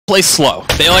play slow.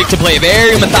 They like to play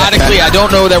very methodically. I don't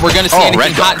know that we're going to see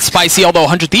anything hot and spicy, although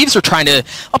 100 Thieves are trying to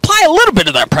apply a little bit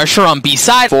of that pressure on B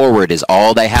side. Forward is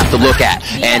all they have to look at,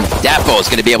 and Defo is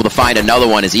going to be able to find another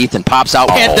one as Ethan pops out.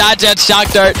 Can't dodge that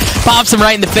shock dart. Pops him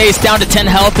right in the face, down to 10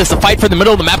 health as the fight for the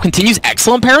middle of the map continues.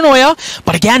 Excellent paranoia,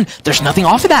 but again, there's nothing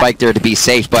off of that. Spike there to be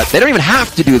safe, but they don't even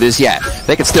have to do this yet.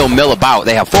 They can still mill about.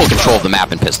 They have full control of the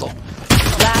map and pistol.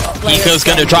 Hiko's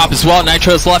going to drop as well.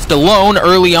 Nitro's left alone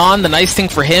early on. The nice thing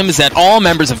for him is that all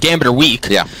members of Gambit are weak.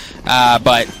 Yeah.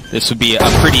 But this would be a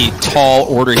pretty tall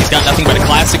order. He's got nothing but a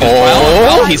classic as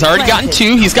well. He's already gotten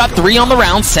 2. He's got 3 on the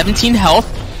round, 17 health.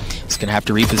 He's going to have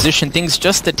to reposition things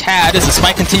just a tad as the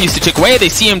spike continues to tick away. They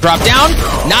see him drop down.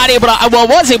 Not able to, well,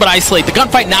 was able to isolate the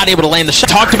gunfight, not able to land the shot.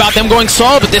 Talked about them going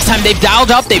slow, but this time they've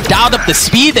dialed up the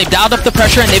speed, they've dialed up the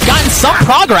pressure, and they've gotten some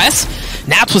progress.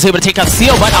 Nats was able to take out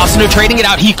Seal, but Asuna trading it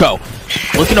out. Hiko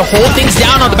looking to hold things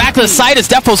down on the back of the site as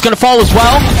Defo's going to fall as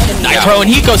well. Nitro and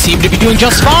Hiko seem to be doing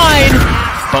just fine.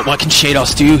 But what can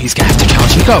Sheydos do? He's going to have to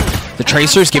challenge Hiko. The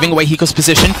Tracer's giving away Hiko's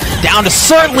position. Down to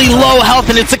certainly low health,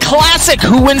 and it's a classic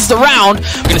who wins the round.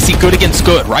 We're going to see good against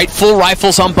good, right? Full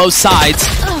rifles on both sides.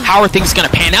 How are things going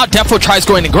to pan out? Defo tries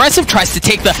going aggressive, tries to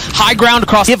take the high ground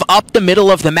across, give up the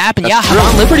middle of the map. And yeah,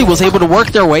 Havan Liberty was able to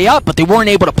work their way up, but they weren't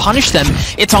able to punish them.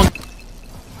 It's on...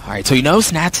 Alright, so he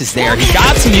knows Nats is there. He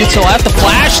got some util at the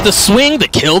flash, the swing, the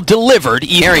kill delivered.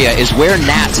 Area is where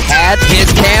Nats had his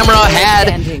camera,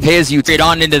 had his util. Straight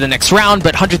on into the next round,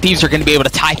 but 100 Thieves are going to be able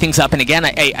to tie things up. And again,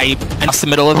 I lost the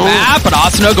middle of the map, but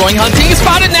Asuna going hunting. He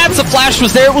spotted Nats, the flash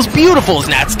was there. It was beautiful as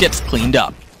Nats gets cleaned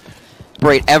up.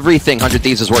 Everything 100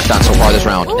 Thieves has worked on so far this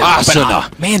round.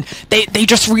 Asuna. Man, they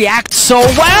just react so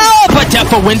well, but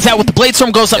Defo wins that with the Blade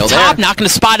Storm, goes up top, not going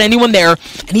to spot anyone there.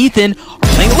 And Ethan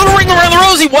playing a little ring around the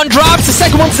rosy. One drops, the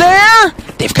second one's there.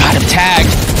 They've got him tagged.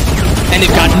 And they've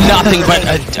got nothing but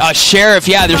a Sheriff.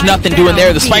 Yeah, there's nothing doing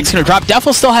there. The spike's going to drop.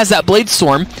 Defo still has that Blade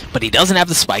Storm, but he doesn't have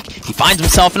the spike. He finds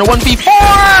himself in a 1v4.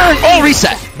 Oh,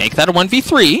 reset. Make that a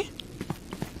 1v3.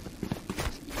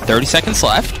 30 seconds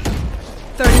left.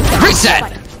 Reset!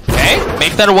 Okay,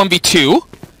 make that a 1v2.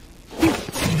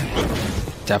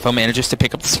 Defo manages to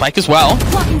pick up the spike as well.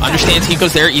 Understands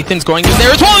Hiko's there. Ethan's going in there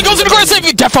as well. He goes in aggressive.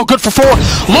 Defo good for 4.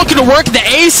 Looking to work the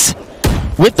ace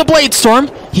with the Blade Storm.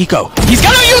 Hiko. He's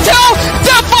got a util!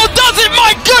 Defo does it!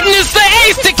 My goodness, the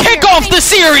ace to kick off the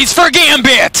series for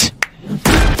Gambit!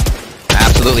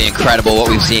 Absolutely incredible what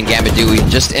we've seen Gambit do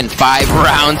just in 5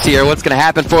 rounds here. What's going to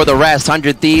happen for the rest?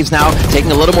 100 Thieves now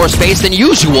taking a little more space than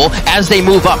usual as they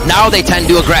move up. Now they tend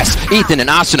to aggress. Ethan and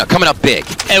Asuna coming up big.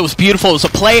 It was beautiful. It was a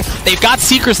play. They've got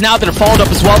Seekers now that have followed up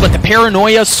as well, but the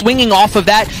paranoia swinging off of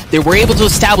that, they were able to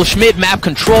establish mid-map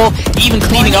control, even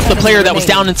cleaning up the player that was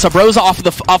down in Subroza off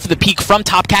of the peak from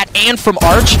Top Cat and from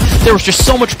Arch. There was just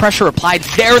so much pressure applied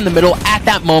there in the middle at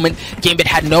that moment. Gambit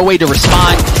had no way to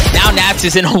respond. Now Nats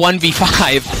is in a 1v5.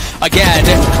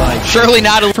 Again, surely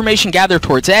not information gathered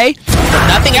towards A, but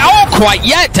nothing out quite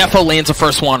yet. Defo lands the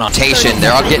first one on.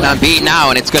 They're all getting on B now,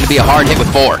 and it's going to be a hard hit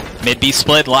with 4. Mid-B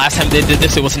split. The last time they did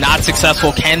this, it was not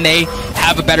successful. Can they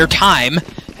have a better time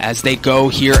as they go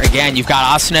here again? You've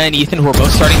got Asuna and Ethan who are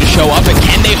both starting to show up, and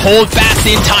can they hold fast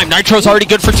in time? Nitro's already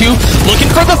good for 2. Looking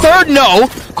for the third? No.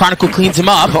 Chronicle cleans him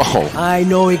up. I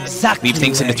know exactly. Leaves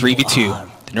things into 3v2.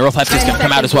 The neural theft is going to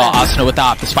come out as well. Asuna with the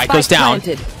op. The spike goes down.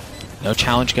 No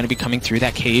challenge going to be coming through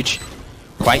that cage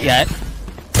quite yet.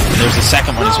 And there's the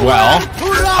second one as well.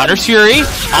 Hunter's Fury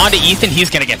on to Ethan. He's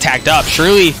going to get tagged up.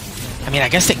 Surely, I mean, I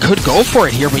guess they could go for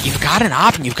it here, but you've got an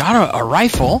op and you've got a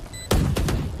rifle.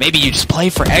 Maybe you just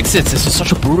play for exits. This is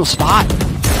such a brutal spot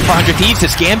for 100 Thieves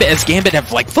as Gambit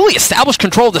have like fully established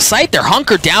control of the site. They're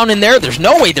hunkered down in there. There's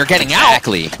no way they're getting out.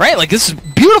 Exactly. Right? Like, this is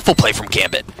beautiful play from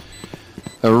Gambit.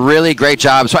 A really great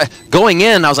job. So going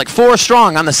in, I was like 4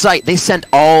 strong on the site. They sent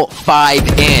all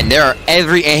 5 in.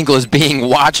 Every angle is being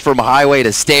watched from highway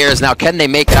to stairs. Now, can they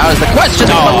make it out is the question.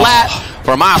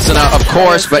 From Asuna, of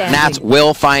course, but Nats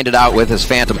will find it out with his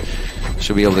Phantom.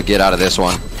 Should be able to get out of this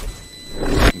one.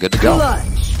 Good to go.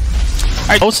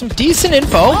 Alright, some decent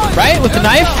info, right, with the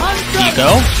knife.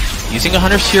 Hiko using a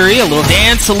Hunter's Fury, a little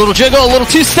dance, a little jiggle, a little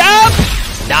 2-step.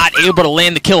 Not able to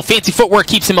land the kill. Fancy footwork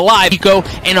keeps him alive. Hiko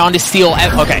and on to steal.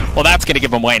 Okay, well that's going to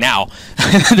give him away now.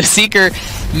 The Seeker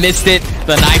missed it.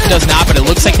 The knife does not, but it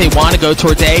looks like they want to go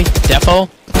towards A. Defo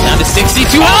down to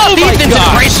 62. Oh, Ethan's in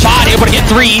a great spot, able to get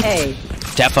 3.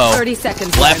 Defo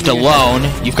left alone.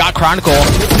 You've got Chronicle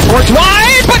towards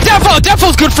wide, but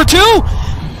Defo's good for 2.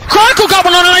 Chronicle got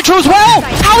one on a Nitro as well.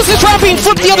 How is this round being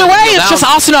flipped the other way? It's just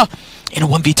Asuna in a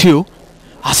 1v2.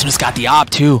 Asuna's got the op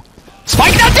too.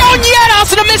 Spike not down yet!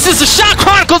 Asuna misses the shot,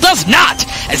 Chronicle does not!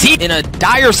 As he in a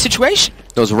dire situation.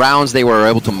 those rounds they were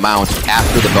able to mount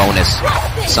after the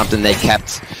bonus, something they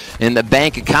kept in the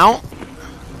bank account.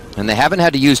 And they haven't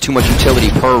had to use too much utility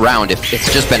per round if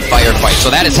it's just been firefight.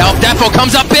 So that is help. Defo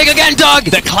comes up big again, Doug!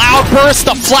 The cloud burst,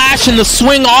 the flash, and the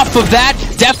swing off of that.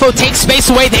 Defo takes space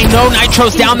away. They know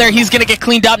Nitro's down there. He's going to get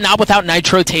cleaned up, not without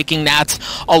Nitro taking Nats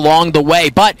along the way.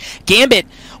 But Gambit,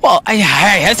 well, I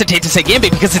hesitate to say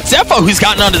Gambit because it's Defo who's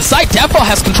gotten onto the site. Defo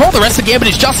has control. The rest of Gambit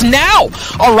is just now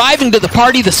arriving to the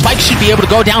party. The spike should be able to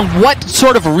go down. What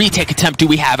sort of a retake attempt do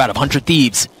we have out of 100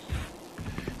 Thieves?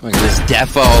 Look at this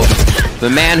Defo, the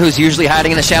man who's usually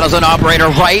hiding in the shadows, an operator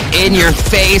right in your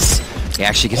face. He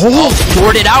actually gets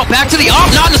sorted out, back to the off,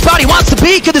 not in the spot he wants to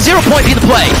be. Could the 0 point be the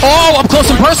play? Oh, up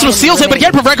close and personal. Steel's able to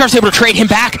get it, but Redgar's able to trade him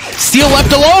back. Steel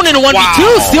left alone in a 1v2.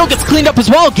 Wow. Steel gets cleaned up as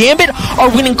well. Gambit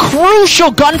are winning crucial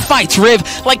gunfights, Riv.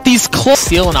 Like these close.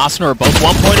 Steel and Asuna are both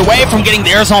 1 point away from getting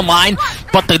theirs online,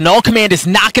 but the null command is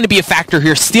not going to be a factor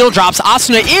here. Steel drops.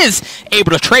 Asuna is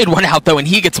able to trade one out, though, and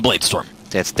he gets a Blade Storm.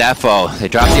 It's Defo. They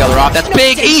drop the other off. That's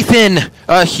big. Ethan!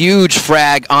 A huge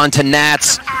frag onto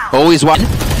Nats. Always watching.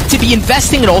 To be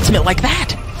investing in ultimate like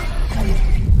that.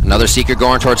 Another Seeker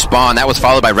going towards spawn. That was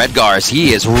followed by Redgar.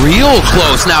 He is real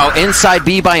close now inside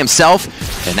B by himself.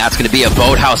 And that's going to be a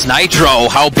Boathouse Nitro.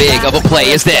 How big of a play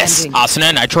is this? Asuna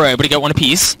and Nitro are able to get one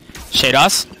apiece.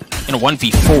 Sheydos in a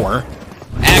 1v4.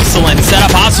 Excellent setup.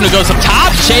 Asuna goes up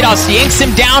top. Sheydos yanks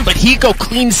him down, but Hiko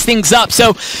cleans things up.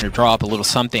 So, draw up a little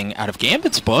something out of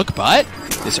Gambit's book, but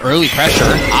this early pressure,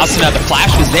 Asuna, the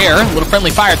flash was there. A little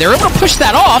friendly fire. They're able to push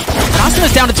that off, and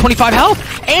Asuna's down to 25 health,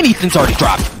 and Ethan's already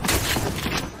dropped.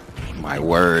 My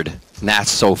word.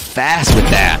 Nats so fast with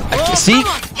that. See?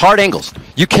 Hard angles.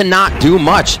 You cannot do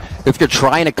much if you're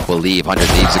trying to believe 100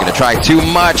 Thieves are going to try too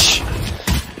much.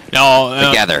 No,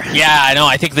 together. Yeah, I know.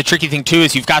 I think the tricky thing, too,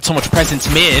 is you've got so much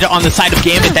presence mid on the side of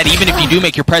Gambit that even if you do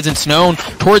make your presence known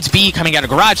towards B coming out of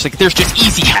garage, like there's just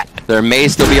easy hat. There may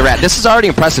still be a rat. This is already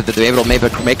impressive that they're able to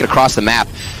make it across the map.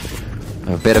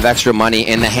 A bit of extra money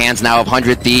in the hands now of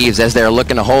 100 Thieves as they're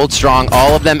looking to hold strong.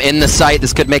 All of them in the site.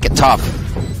 This could make it tough.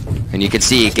 And you can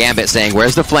see Gambit saying,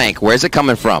 where's the flank? Where's it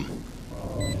coming from?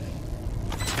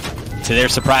 To their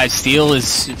surprise, Steel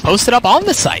is posted up on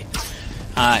the site.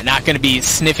 Not going to be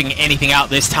sniffing anything out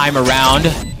this time around.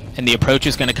 And the approach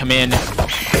is going to come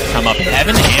up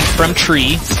heaven and from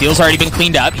tree. Steel's already been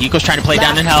cleaned up. Hiko's trying to play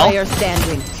down in hell.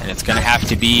 And it's going to have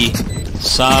to be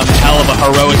some hell of a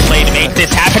heroic play to make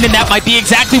this happen. And that might be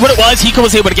exactly what it was. Hiko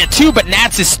was able to get 2, but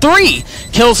Nats is 3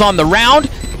 kills on the round.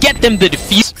 Get them the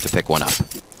defeat. To pick one up.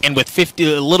 And with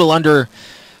a little under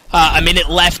a minute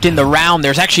left in the round,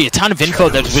 there's actually a ton of info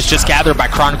that was just gathered by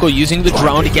Chronicle using the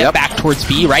drone to get back towards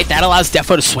B, right? That allows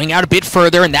Defo to swing out a bit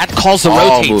further, and that calls the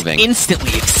rotate instantly.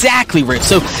 Exactly, Riv.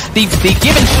 So they've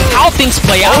given how things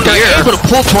play out. They're able to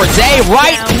pull towards A,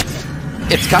 right?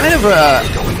 It's kind of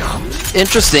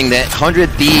interesting that 100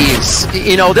 Thieves,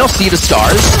 you know, they'll see the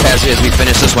stars as we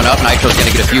finish this one up. Nitro's going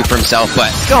to get a few for himself,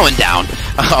 but going down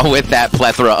with that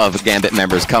plethora of Gambit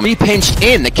members coming. He pinched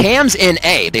in. The cam's in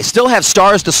A. They still have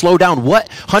stars to slow down what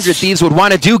 100 Thieves would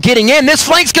want to do getting in. This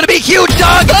flank's going to be huge,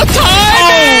 Doug! The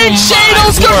time!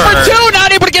 Sheydos good for 2,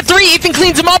 not able to get 3. Ethan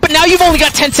cleans him up, and now you've only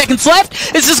got 10 seconds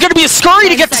left. This is going to be a scurry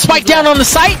to get the spike down on the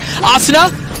site.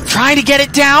 Asuna trying to get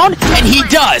it down, and he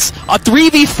does. A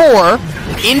 3v4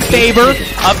 in favor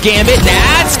of Gambit.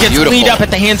 Nats gets cleaned up at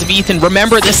the hands of Ethan.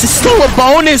 Remember, this is still a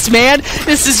bonus, man.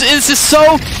 This is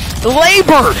so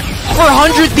labored for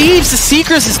 100 Thieves. The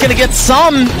Seekers is going to get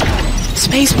some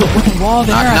space, but with the wall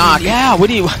there, I mean, yeah. What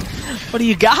do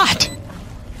you got?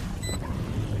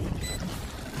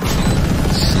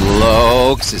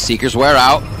 Slokes. The Seekers wear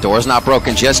out. Door's not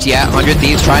broken just yet. 100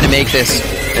 Thieves trying to make this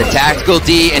a tactical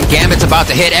D, and Gambit's about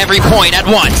to hit every point at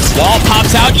once. Wall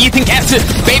pops out. Ethan gets it.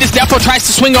 Beta's Defo tries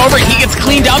to swing over. He gets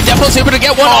cleaned up. Defo's able to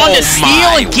get one on to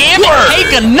Steel, and Gambit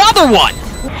take another one.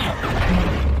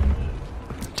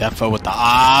 Defo with the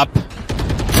op.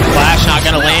 Flash not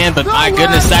gonna land, but my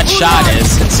goodness, that shot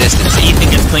is consistency. Ethan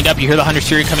gets cleaned up. You hear the Hunter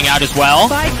Fury coming out as well.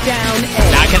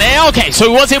 Not gonna. Okay, so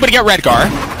he was able to get Redgar.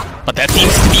 But that seems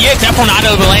to be it. Definitely not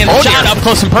able to land the shot up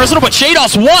close and personal, but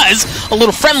Sheydos was a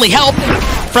little friendly help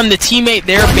from the teammate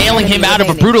there, bailing him out of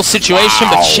a brutal situation.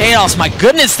 But Sheydos, my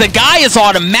goodness, the guy is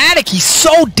automatic. He's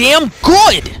so damn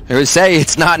good. I would say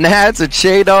it's not Nats, it's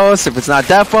Sheydos. If it's not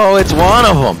Defo, it's one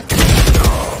of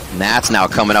them. Nats now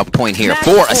coming up point here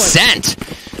for Ascent.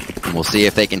 And we'll see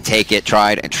if they can take it,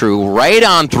 tried and true, right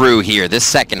on through here. This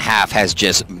second half has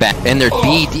just been in their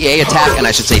BDA attack, and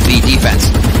I should say B defense,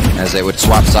 as they would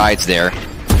swap sides there.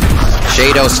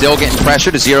 Sheydos still getting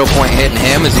pressure to 0 point hitting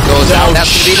him as he goes out.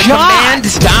 That's going to be the command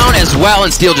down as well,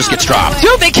 and Steel just gets dropped.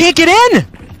 Dude, they can't get in.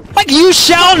 Like, you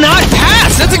shall not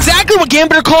pass. That's exactly what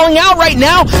Gambit are calling out right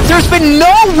now. There's been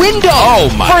no window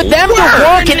for them to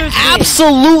work an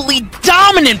absolutely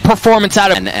dominant performance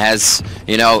out of. And as,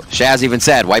 you know, Shaz even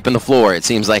said, wiping the floor. It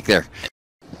seems like they're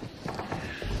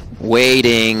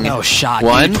waiting. No shot.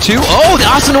 1, 2. Oh, the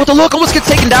Asuna with the look almost gets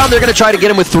taken down. They're going to try to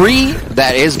get him with 3.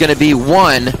 That is going to be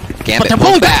 1. Gambit, but they're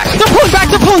pulling back. They're pulling back.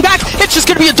 They're pulling back. It's just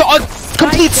going to be a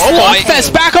complete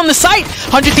slugfest back on the site.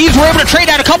 100 Thieves were able to trade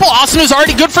out a couple. Asuna's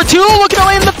already good for 2. Looking to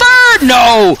land the 3rd.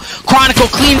 No. Chronicle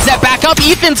cleans that back up.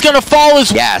 Ethan's going to fall as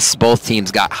well. Yes, both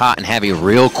teams got hot and heavy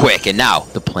real quick. And now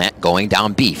the plant going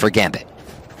down B for Gambit.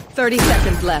 30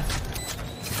 seconds left.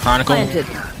 Chronicle. Planted.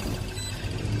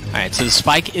 Alright, so the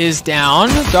spike is down.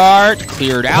 Dart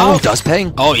cleared out. Oh, does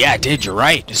ping. Oh, yeah, it did. You're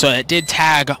right. So it did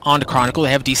tag onto Chronicle.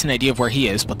 They have a decent idea of where he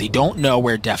is, but they don't know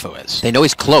where Defo is. They know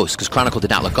he's close because Chronicle did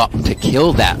not look up to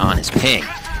kill that on his ping.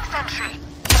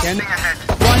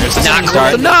 There's not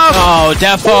start. Enough. Oh,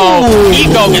 Defo.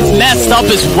 Hiko gets messed up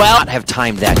as well. Not have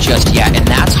timed that just yet, and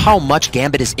that's how much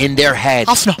Gambit is in their head.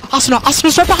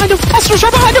 Asuna's right behind him. Asuna's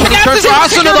right behind him.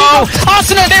 Asuna though.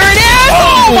 Asuna, there it is.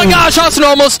 Oh my gosh,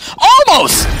 Asuna almost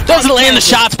doesn't land the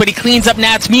shots, but he cleans up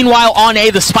Nats. Meanwhile, on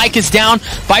A, the spike is down.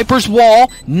 Viper's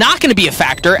wall not going to be a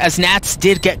factor as Nats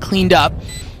did get cleaned up.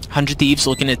 100 Thieves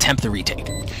looking to attempt the retake.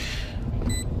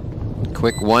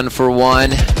 Quick 1 for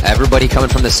 1. Everybody coming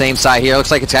from the same side here.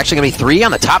 Looks like it's actually going to be 3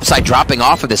 on the top side dropping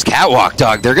off of this catwalk,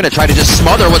 dog. They're going to try to just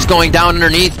smother what's going down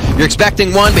underneath. You're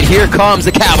expecting 1, but here comes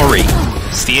the cavalry.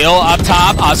 Steal up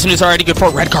top. Asuna's already good for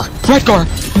it. Redgar.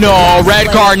 No,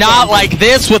 Redgar, not like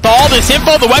this. With all this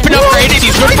info, the weapon upgraded.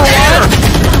 He's good for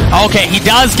 1. Okay, he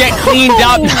does get cleaned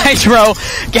up. Nitro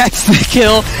gets the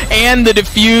kill and the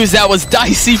defuse. That was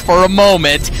dicey for a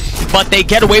moment, but they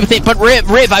get away with it. But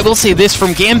Riv, I will say this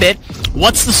from Gambit.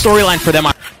 What's the storyline for them?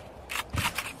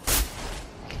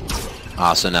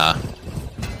 Asuna.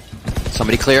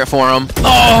 Somebody clear it for him.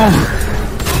 Oh!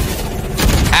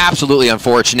 Absolutely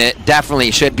unfortunate.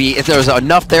 Definitely should be. If there was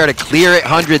enough there to clear it,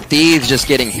 100 Thieves just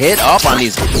getting hit up on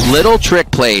these little trick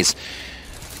plays.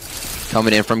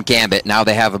 Coming in from Gambit. Now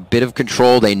they have a bit of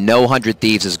control. They know 100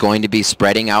 Thieves is going to be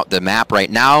spreading out the map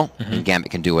right now. And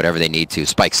Gambit can do whatever they need to.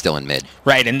 Spike's still in mid.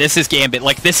 Right, and this is Gambit.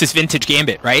 Like, this is vintage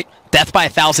Gambit, right? Death by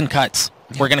 1,000 cuts.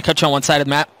 We're going to cut you on one side of the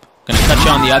map. Going to cut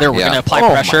you on the other. We're going to apply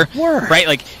pressure. Right,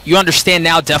 like, you understand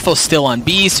now Defo's still on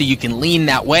B, so you can lean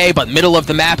that way, but middle of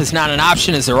the map is not an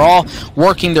option as they're all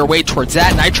working their way towards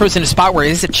that. Nitro's in a spot where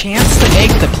there's a chance to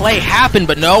make the play happen,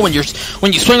 but no, when you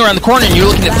swing around the corner and you're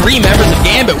looking at 3 members of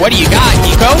Gambit, what do you got?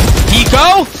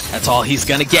 Hiko? That's all he's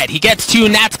going to get. He gets 2,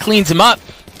 Nats cleans him up.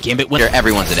 Gambit winner.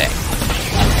 Everyone today.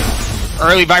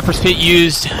 Early Viper's Pit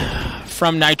used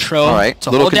from Nitro. All right,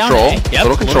 to little hold control. Down A. Yep,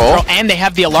 little control. And they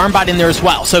have the alarm bot in there as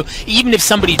well. So even if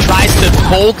somebody tries to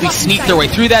boldly sneak their way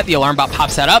through that, the alarm bot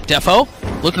pops that up. Defo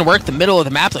looking to work the middle of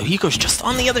the map, though Hiko's just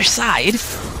on the other side.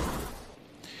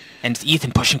 And it's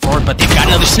Ethan pushing forward, but they've got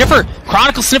another sniffer.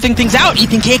 Chronicle sniffing things out.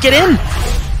 Ethan can't get in.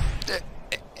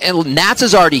 And Nats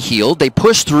is already healed. They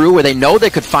push through where they know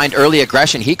they could find early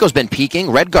aggression. Hiko's been peeking.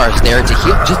 Redgar's there to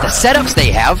heal. Just the setups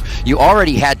they have. You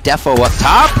already had Defo up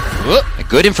top.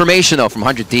 Good information, though, from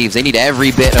 100 Thieves. They need every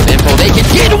bit of info they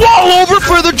can get. Wall over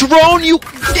for the drone.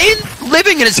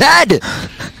 Living in his head.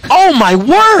 Oh, my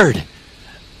word.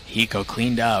 Hiko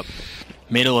cleaned up.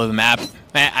 Middle of the map.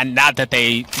 And not that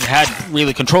they had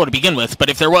really control to begin with, but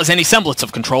if there was any semblance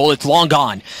of control, it's long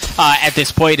gone at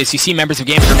this point. As you see, members of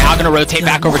Gambit are now going to rotate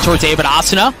back over towards A, but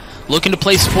Asuna looking to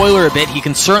play spoiler a bit. He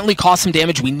can certainly cause some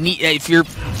damage. We need, if you're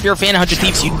a fan of 100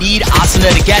 Thieves, you need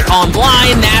Asuna to get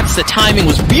online. That's the timing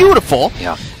was beautiful.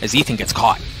 Yeah. As Ethan gets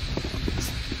caught.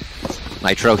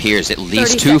 Nitro hears at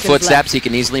least 2 footsteps. Left. He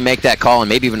can easily make that call, and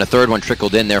maybe even a 3rd one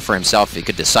trickled in there for himself if he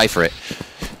could decipher it.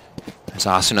 As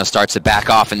Asuna starts to back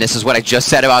off, and this is what I just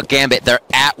said about Gambit. They're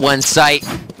at one site.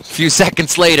 A few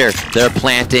seconds later, they're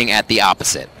planting at the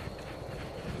opposite.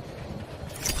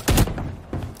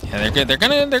 Yeah, they're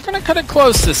gonna cut it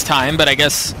close this time, but I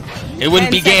guess it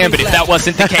wouldn't be Gambit if that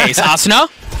wasn't the case. Asuna,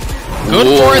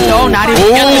 good for it though. Not even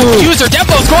getting the user.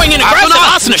 Defo's going in aggressive.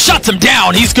 Asuna shuts him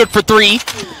down. He's good for 3.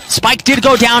 Spike did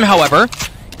go down, however.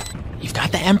 You've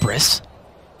got the Empress.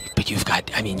 But you've got,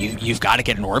 I mean, you've got to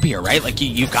get an orb here, right? Like,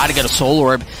 you've got to get a soul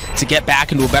orb to get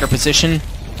back into a better position.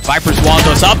 Viper's wall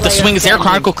goes up, the swing is there,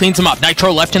 Chronicle cleans him up.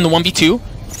 Nitro left in the 1v2.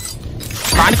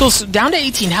 Chronicle's down to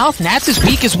 18 health, Nats is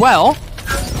weak as well.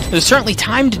 There's certainly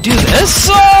time to do this.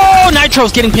 Oh,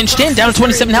 Nitro's getting pinched in, down to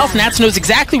 27 health. Nats knows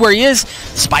exactly where he is.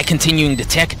 Spike continuing to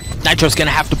tick. Nitro's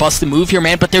gonna have to bust the move here,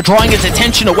 man, but they're drawing his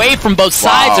attention away from both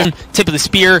sides. Wow. And tip of the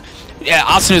spear.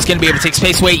 Asuna's gonna be able to take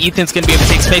space away. Ethan's gonna be able to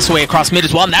take space away across mid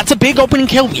as well, and that's a big opening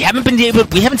kill. We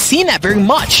haven't seen that very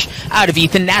much out of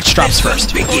Ethan. Nats drops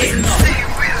first.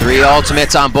 3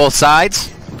 ultimates on both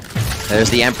sides. There's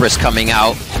the Empress coming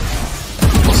out.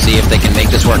 We'll see if they can make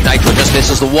this work. Nitro just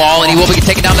misses the wall, and he will be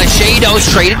taken down by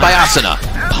Sheydos, traded by Asuna.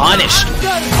 Punished.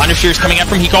 Punisher's coming up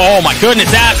from Hiko. Oh my goodness,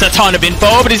 that's a ton of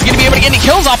info, but he's going to be able to get any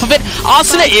kills off of it.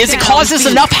 Asuna is. It causes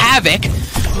enough havoc,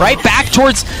 right, back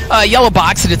towards yellow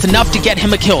box, and it's enough to get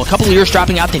him a kill. A couple of years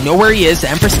dropping out. They know where he is. The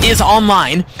Empress is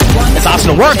online. It's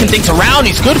Asuna working things around.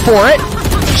 He's good for it.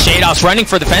 Sheydos running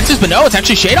for the fences, but no, it's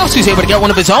actually Sheydos who's able to get one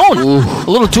of his own. Ooh. A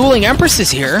little dueling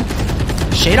Empresses here.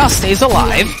 Sheydos stays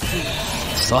alive.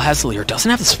 Still has the leader. Doesn't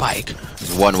have the spike.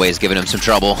 One way is giving him some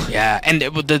trouble. Yeah, and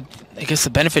I guess the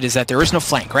benefit is that there is no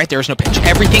flank, right? There is no pinch.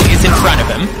 Everything is in front of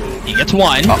him. He gets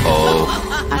one.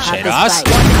 Sheydos.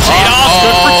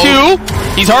 Sheydos, good for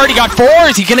 2. He's already got 4.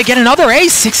 Is he going to get another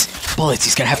ace? 6 bullets.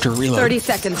 He's going to have to reload. 30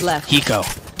 seconds left. Hiko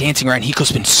dancing around.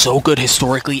 Hiko's been so good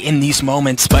historically in these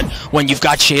moments, but when you've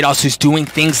got Sheydos who's doing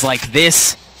things like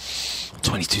this,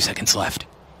 22 seconds left.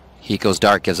 Hiko's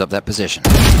dart gives up that position.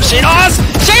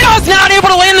 Sheydos not able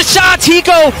to land the shots.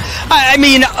 Hiko, I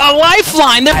mean, a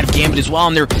lifeline. They're out of Gambit as well,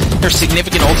 and they're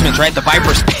significant ultimates, right? The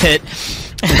Viper's Pit.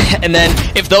 And then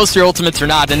if those 3 ultimates are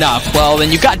not enough, well,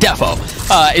 then you've got Defo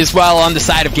as well on the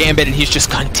side of Gambit, and he's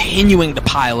just continuing to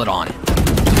pile it on.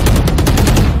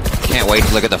 Can't wait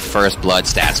to look at the first blood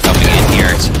stats coming in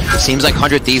here. It seems like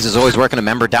 100 Thieves is always working a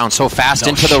member down so fast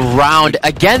into the round.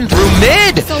 Again through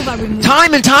mid!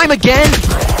 Time and time again!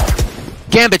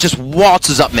 Gambit just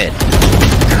waltzes up mid.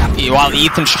 While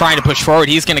Ethan's trying to push forward,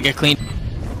 he's going to get clean.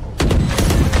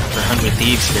 100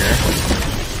 Thieves here.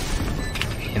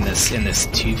 In this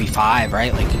 2v5,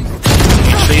 right? Like,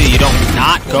 make sure you don't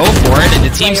not go for it, and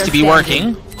it seems to be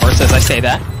working. Of course, as I say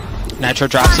that. Nitro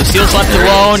drops, so Steel's left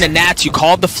alone, and Nats, you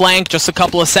called the flank, just a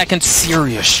couple of seconds.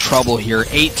 Serious trouble here,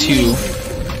 8-2.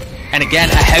 And again,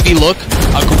 a heavy look,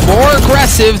 more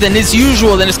aggressive than is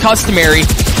usual, than is customary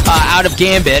out of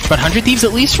Gambit, but 100 Thieves,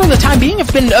 at least for the time being,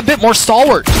 have been a bit more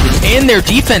stalwart in their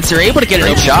defense. They're able to get an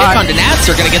open pick onto Nats.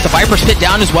 They're going to get the Viper's Pit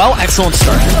down as well. Excellent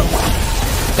start.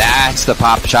 That's the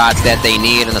pop shots that they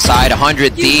need on the side.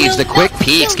 100 Thieves, the quick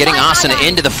peeks, getting Asuna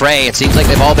into the fray. It seems like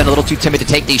they've all been a little too timid to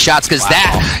take these shots because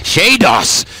that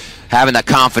Sheydos having the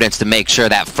confidence to make sure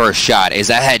that first shot is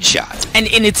a headshot. And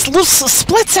it's little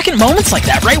split-second moments like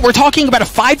that, right? We're talking about a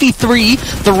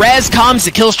 5v3, the res comes,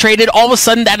 the kills traded, all of a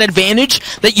sudden that advantage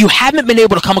that you haven't been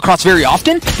able to come across very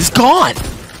often is gone.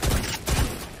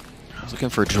 Looking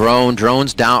for Drone.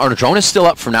 Drone's down, or Drone is still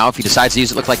up for now. If he decides to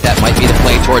use it, look like that might be the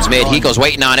play towards mid. Hiko's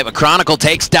waiting on it, but Chronicle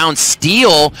takes down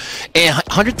Steel, and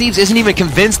 100 Thieves isn't even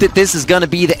convinced that this is going to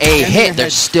be the A hit.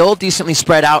 They're still decently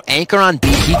spread out. Anchor on B,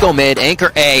 Hiko mid,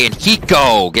 Anchor A, and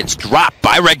Hiko gets dropped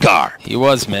by Redgar. He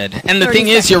was mid. And the thing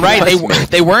is, you're right,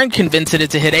 they weren't convinced that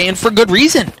it's a hit A, and for good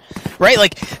reason, right?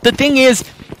 Like, the thing is,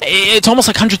 it's almost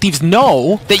like 100 Thieves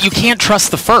know that you can't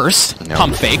trust the first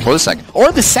pump fake. Or the second.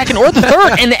 Or the second, or the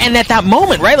third. and at that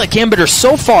moment, right, like Gambit are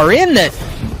so far in that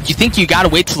you think you gotta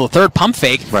wait till the third pump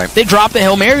fake. Right. They drop the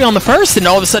Hail Mary on the first, and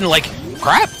all of a sudden, like,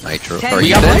 crap. Nitro. We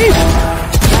got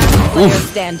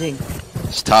standing.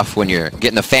 It's tough when you're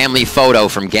getting the family photo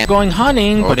from Gambit. Going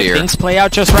hunting, but if things play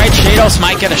out just right, Sheydos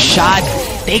might get a shot.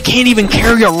 They can't even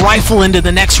carry a rifle into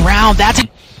the next round. That's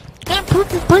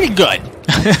pretty good,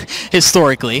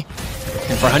 historically.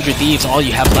 And for 100 Thieves, all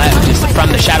you have left is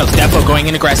from the shadows. Defo going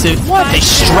in aggressive. They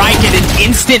strike it an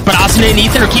instant, but Asuna and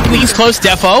Ethan are keeping these close.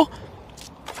 Defo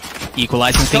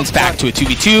equalizing things back to a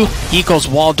 2v2. Hiko's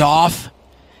walled off.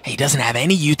 He doesn't have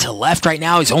any util left right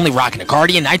now. He's only rocking a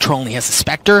Guardian. Nitro only has a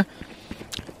Spectre.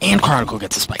 And Chronicle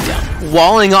gets a spike down.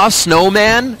 Walling off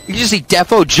Snowman. You just see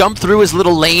Defo jump through his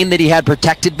little lane that he had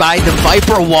protected by the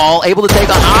Viper wall, able to take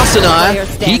on Asuna.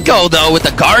 Hiko, though, with the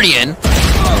Guardian.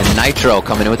 And Nitro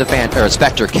coming in with a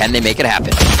Spectre. Can they make it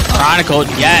happen? Chronicle,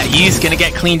 yeah, he's going to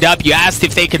get cleaned up. You asked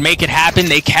if they could make it happen.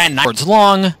 They can. Towards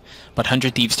long. But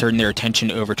 100 Thieves turned their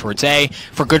attention over towards A.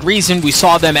 For good reason, we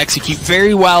saw them execute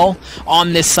very well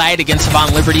on this side against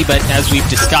Savant Liberty, but as we've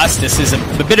discussed, this is a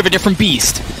bit of a different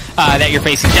beast that you're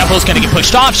facing. Defo's going to get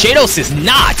pushed off. Sheydos is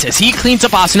not, as he cleans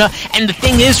up Asuna. And the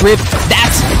thing is, Riv,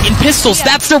 that's in pistols.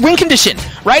 That's their win condition,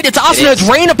 right? It's Asuna. It's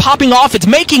Reyna popping off. It's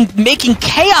making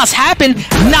chaos happen.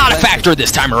 Not a factor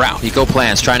this time around. Hiko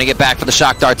plans, trying to get back for the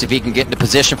shock darts if he can get into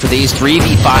position for these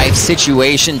 3v5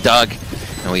 situation, Doug.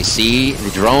 And we see the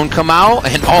drone come out,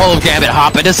 and all of Gambit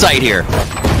hop into sight here.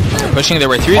 Pushing their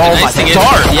way through. Oh, the nice thing is,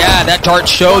 yeah, that dart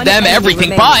showed them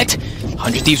everything, but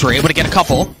 100 Thieves were able to get a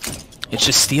couple. It's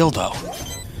just Steel, though.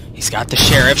 He's got the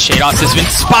Sheriff. Sheydos has been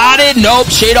spotted. Nope,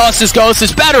 Sheydos' ghost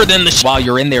is better than the... While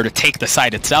you're in there to take the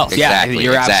site itself. Exactly, yeah,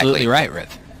 you're absolutely right,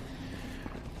 Rith.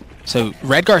 So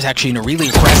Redgar's actually in a really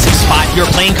aggressive spot here,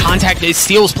 playing contact.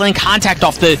 Steel was playing contact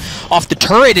off the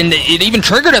turret, and it even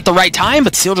triggered at the right time,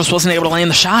 but Steel just wasn't able to land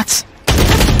the shots.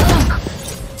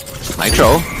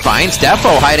 Nitro finds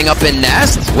Defo hiding up in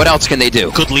Nest. What else can they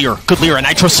do? Good Leer. Good Leer.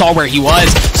 Nitro saw where he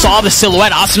was, saw the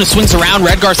silhouette. Asuna swings around.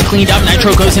 Redgar's cleaned up.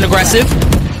 Nitro goes in aggressive,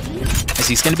 as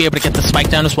he's going to be able to get the spike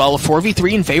down as well. A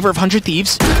 4v3 in favor of 100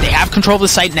 Thieves. They have control of the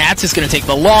site. Nats is going to take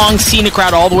the long scenic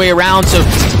route all the way around. So,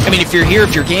 I mean, if you're here,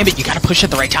 if you're Gambit, you got to push at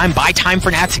the right time. Buy time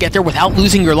for Nats to get there without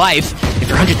losing your life. If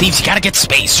you're 100 Thieves, you got to get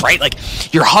space, right? Like,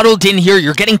 you're huddled in here,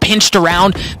 you're getting pinched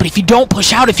around, but if you don't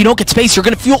push out, if you don't get space, you're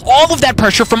going to feel all of that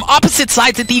pressure from opposite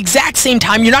sides at the exact same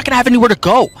time. You're not going to have anywhere to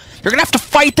go. You're going to have to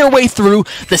fight their way through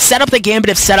the setup that Gambit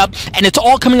have set up, and it's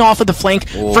all coming off of the flank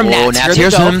from Nats.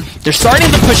 Here's him. They're starting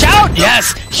to push out.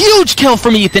 Yes, huge kill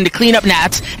from Ethan to clean up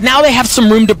Nats. Now they have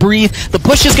some room to breathe. The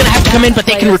push is going to have to come in, but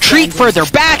they can retreat further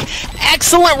back.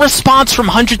 Excellent response from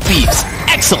 100 Thieves.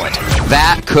 Excellent.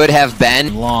 That could have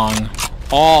been long.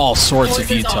 All sorts of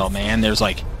util, man. There's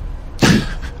like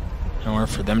nowhere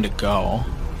for them to go,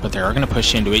 but they're going to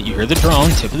push into it. You hear the drone,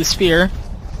 tip of the spear.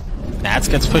 Nats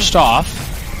gets pushed off.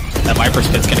 That Viper's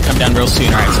Pit's going to come down real soon.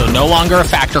 Alright, so no longer a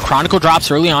factor. Chronicle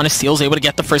drops early on as Steel's able to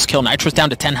get the first kill. Nitro's down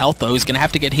to 10 health, though. He's going to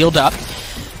have to get healed up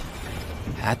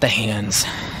at the hands.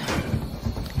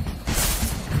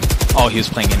 Oh, he was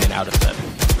playing in and out of the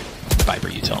Viper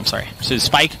util, I'm sorry. So his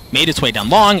spike made its way down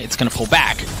long. It's going to pull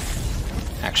back,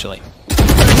 actually.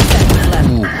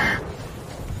 Ooh.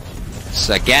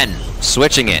 So again,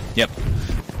 switching it. Yep.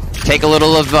 Take a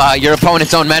little of your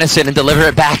opponent's own medicine and deliver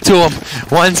it back to them.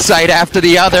 One side after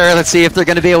the other. Let's see if they're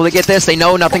going to be able to get this. They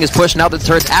know nothing is pushed now that the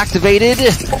turret's activated.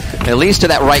 At least to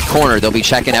that right corner. They'll be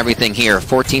checking everything here.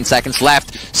 14 seconds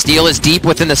left. Steel is deep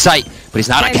within the site, but he's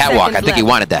not on catwalk. I think he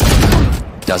wanted that.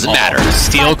 Doesn't matter.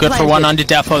 Steel good for one onto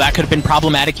Defo. That could have been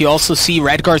problematic. You also see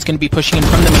Redgar's going to be pushing him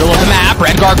from the middle of the map.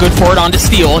 Redgar good for it onto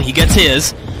Steel. He gets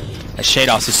his. As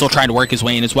Sheydos is still trying to work his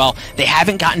way in as well. They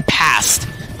haven't gotten past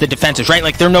the defenses, right?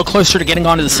 Like, they're no closer to getting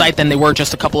onto the site than they were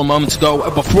just a couple of moments ago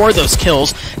before those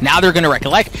kills. Now they're going to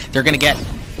recollect. They're going to get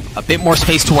a bit more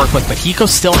space to work with, but Hiko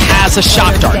still has a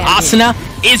shock dart. Asuna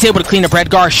is able to clean up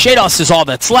Redgar. Sheydos is all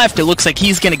that's left. It looks like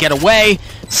he's going to get away,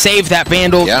 save that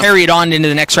Vandal, carry it on into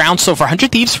the next round. So for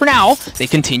 100 Thieves for now, they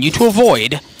continue to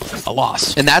avoid a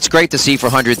loss. And that's great to see for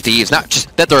 100 Thieves. Not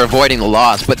just that they're avoiding the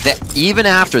loss, but that even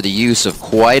after the use of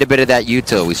quite a bit of that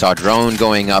util, we saw drone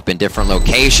going up in different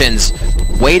locations.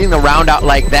 Waiting the round out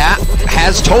like that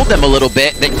has told them a little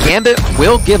bit that Gambit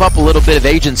will give up a little bit of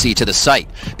agency to the site,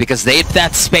 because they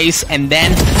that space and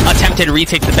then attempted to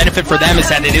retake. The benefit for them is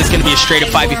that it is going to be a straight up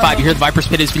 5v5. You hear the Viper's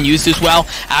Pit has been used as well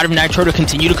out of Nitro to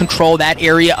continue to control that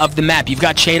area of the map. You've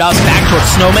got Sheydos back towards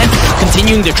Snowman,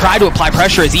 continuing to try to apply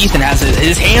pressure as Ethan has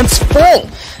his hands full.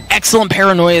 Excellent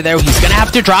paranoia there. He's going to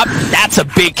have to drop. That's a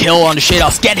big kill onto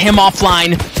Sheydos. Get him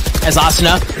offline. As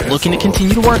Asuna looking to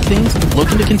continue to work things,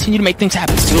 looking to continue to make things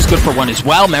happen. Steel's good for one as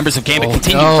well. Members of Gambit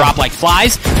continue to drop like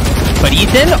flies. But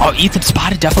Ethan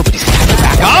spotted Defo, but he's going to have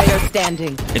to back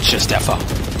up. It's just Defo.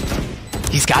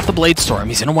 He's got the Blade Storm.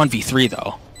 He's in a 1v3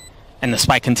 though. And the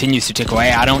spike continues to tick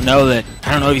away. I don't know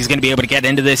if he's going to be able to get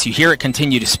into this. You hear it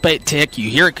continue to tick. You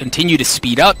hear it continue to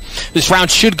speed up. This round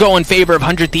should go in favor of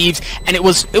 100 Thieves, and it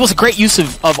was a great use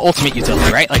of ultimate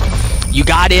utility, right? Like, you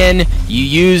got in, you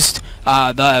used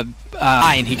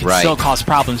and he can still cause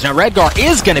problems. Now Redgar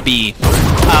is going to be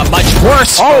much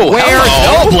worse.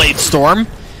 No Blade Storm,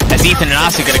 as Ethan and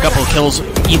Asuna get a couple of kills.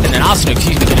 Ethan and Asuna,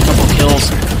 get a couple of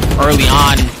kills early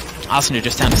on. Asuna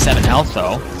just down to 7 health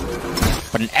though.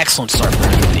 But an excellent start for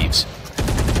the Thieves.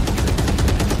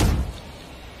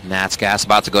 Nat's gas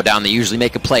about to go down. They usually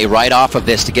make a play right off of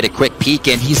this to get a quick peek,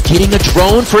 and he's getting a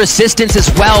drone for assistance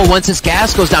as well once his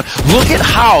gas goes down. Look at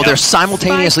how they're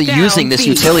simultaneously using this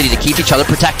utility to keep each other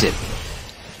protected.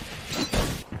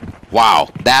 Wow,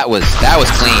 that was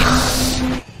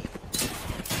clean.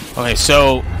 Okay,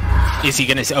 so is he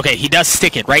gonna? Okay, he does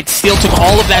stick it, right? Steel took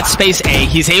all of that space A.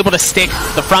 He's able to stick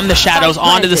from the shadows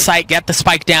onto the site, get the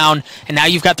spike down, and now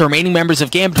you've got the remaining members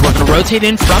of Gambit who are going to rotate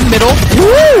in from middle,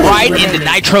 right into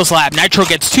Nitro's lab. Nitro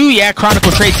gets 2, yeah,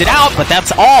 Chronicle trades it out, but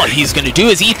that's all he's going to do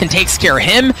as Ethan takes care of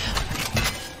him.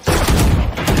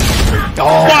 Oh,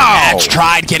 wow! Mitch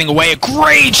tried getting away. A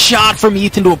great shot from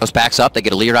Ethan to Those backs up, they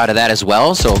get a lead out of that as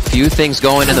well, so a few things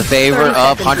going in the favor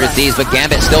of 100 Thieves, but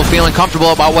Gambit still feeling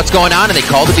comfortable about what's going on, and they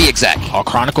call the B exec. Oh,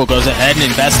 Chronicle goes ahead and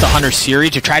invests the Hunter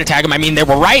series to try to tag him. I mean, they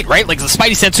were right? Like, the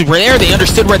Spidey sensors were there, they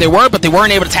understood where they were, but they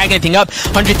weren't able to tag anything up.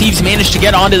 100 Thieves managed to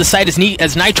get onto the site as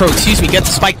Nitro, gets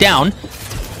the spike down.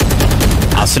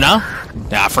 Asuna?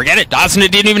 Forget it. Asuna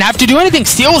didn't even have to do anything.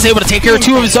 Steel was able to take care of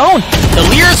 2 of his own. The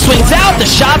Lear swings out, the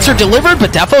shots are delivered,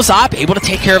 but Defo's op able to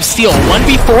take care of Steel.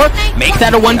 1v4, make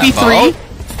that a 1v3.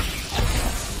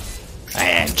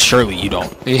 And surely you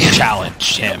don't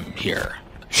challenge him here.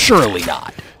 Surely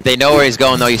not. They know where he's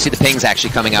going, though. You see the pings actually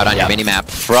coming out on your minimap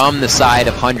from the side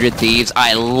of 100 Thieves.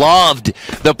 I loved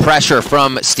the pressure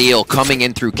from Steel coming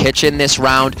in through Kitchen this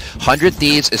round. 100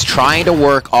 Thieves is trying to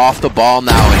work off the ball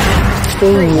now.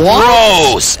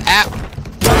 Gross!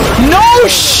 No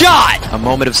shot! A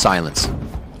moment of silence.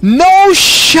 No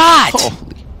shot!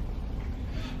 Holy.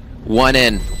 One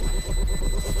in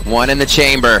the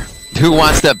chamber. Who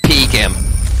wants to peek him?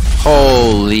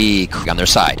 Holy crap. On their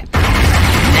side.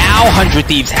 Now 100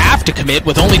 Thieves have to commit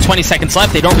with only 20 seconds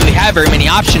left. They don't really have very many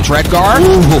options. Redgar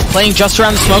playing just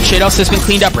around the smoke. Sheydos has been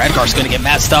cleaned up. Redgar's going to get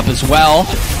messed up as well.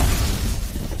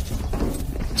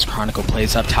 This Chronicle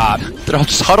plays up top. They're all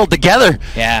just huddled together.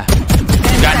 Yeah.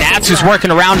 You've got Nats who's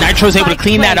working around. Nitro's able to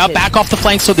clean that up, back off the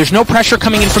flank, so there's no pressure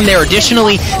coming in from there.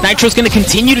 Additionally, Nitro's going to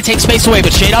continue to take space away,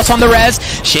 but Sheydos on the res.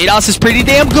 Sheydos is pretty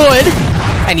damn good,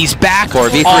 and he's back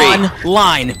 4v3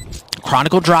 online.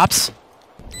 Chronicle drops.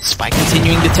 Spike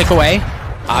continuing to tick away.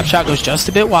 Op shot goes just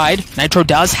a bit wide. Nitro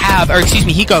does have,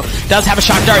 Hiko does have a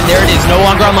shock dart, and there it is, no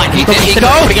longer online. Hiko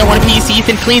to get one apiece.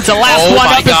 Ethan cleans the last one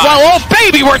up as well. Oh,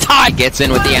 baby, we're tied! Gets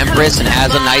in with the Empress and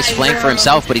has a nice flank for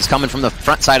himself, but he's coming from the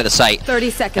front side of the site. 30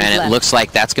 seconds and it left. looks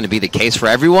like that's going to be the case for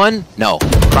everyone. No,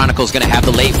 Chronicle's going to have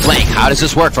the late flank. How does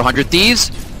this work for 100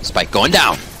 Thieves? Spike going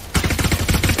down.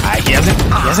 He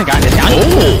hasn't gotten it down.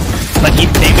 Oh! But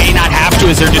they may not have to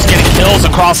as they're just getting kills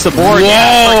across the board. Whoa.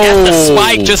 Yeah, forget the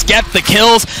spike, just get the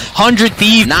kills. 100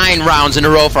 Thieves. 9 rounds in a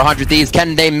row for 100 Thieves.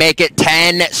 Can they make it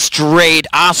 10 straight?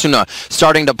 Asuna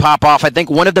starting to pop off. I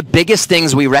think one of the biggest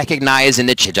things we recognize in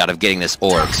the chidge out of getting this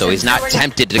orb, so he's not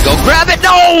tempted to go grab it.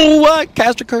 No!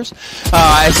 Caster curse.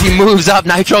 As he moves up,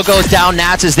 Nitro goes down.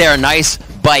 Nats is there. Nice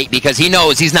bite because he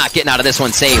knows he's not getting out of this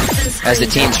one safe as the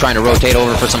team's trying to rotate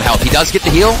over for some help. He does get the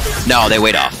heal. No, they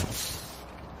wait off.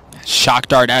 Shock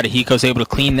dart out of Hiko's able to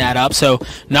clean that up, so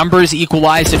numbers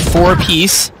equalized at 4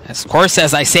 apiece. Of course,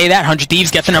 as I say that, 100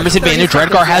 Thieves get the numbers advantage.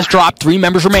 Redgar has dropped, 3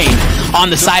 members remain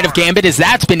on the side of Gambit as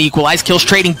that's been equalized. Kills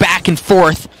trading back and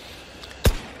forth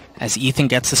as Ethan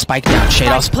gets the spike down.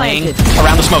 Sheydos playing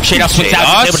around the smoke. Sheydos swings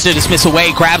out, able to dismiss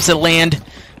away, grabs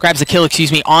the kill,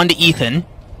 onto Ethan.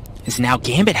 As now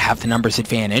Gambit have the numbers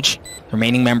advantage.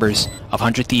 Remaining members of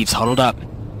 100 Thieves huddled up.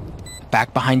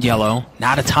 Back behind yellow.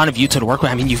 Not a ton of Utah to work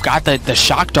with. I mean, you've got the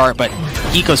shock dart, but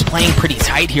Hiko's playing pretty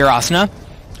tight here, Asuna.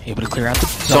 Able to clear out the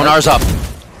Sonar's up.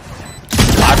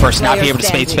 Cloudburst not be able to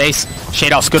spade space.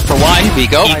 Sheydos good for 1.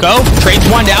 Hiko trades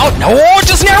 1 out. No,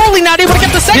 just narrowly not able to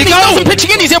get the second. He doesn't pitch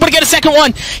again. He's able to get a second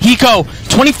one. Hiko,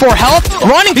 24 health.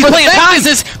 Running for the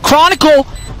fences. Chronicle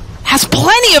has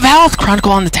plenty of health.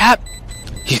 Chronicle on the tap.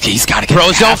 He's got to get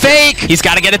it to fake. He's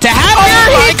got to get it to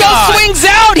happen. Hiko swings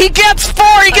out. He gets 4.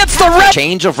 He gets the rep.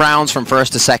 Change of rounds from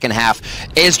first to second half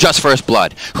is just first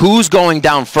blood. Who's going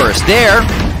down first? There.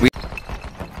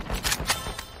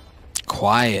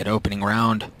 Quiet opening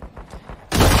round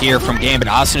here from Gambit.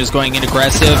 Asuna is going in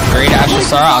aggressive. Great Asher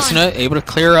Star. Asuna able to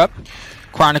clear up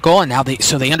Chronicle, and now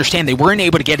they understand they weren't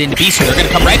able to get into B, so they're going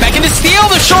to come right back into steal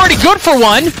the shorty. Good for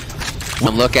 1.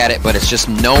 One look at it, but it's just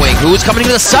knowing who's coming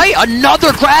to the site.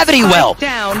 Another gravity well.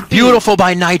 Beautiful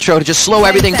by Nitro to just slow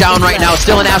everything down right now.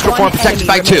 Still in astral form, protected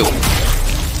by 2.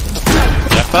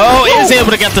 Is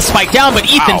able to get the spike down,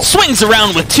 but Ethan swings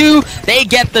around with 2. They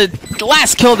get the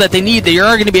last kill that they need. They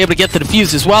are going to be able to get the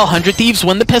defuse as well. 100 Thieves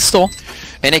win the pistol.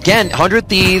 And again, 100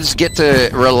 Thieves get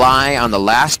to rely on the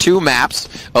last 2 maps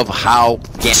of how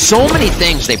so many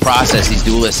things they process, these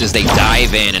duelists, as they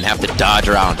dive in and have to dodge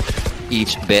around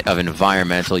each bit of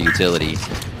environmental utility.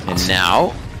 And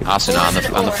now,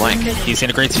 Asuna on the flank. He's in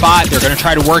a great spot. They're going to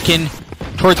try to work in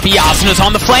towards B. Asuna's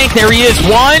on the flank. There he is.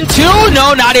 1, 2.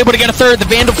 No, not able to get a third. The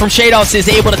Vandal from Sheydos is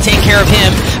able to take care of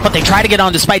him, but they try to get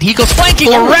on despite Hiko's flanking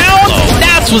around.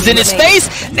 Nats was in his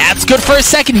face. Nats good for a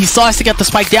second. He still has to get the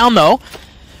spike down, though.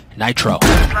 Nitro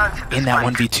in that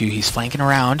 1v2. He's flanking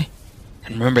around.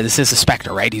 And remember, this is a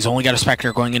Spectre, right? He's only got a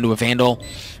Spectre going into a Vandal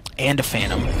and a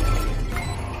Phantom.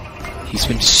 He's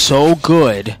been so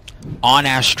good on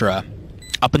Astra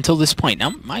up until this point.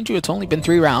 Now, mind you, it's only been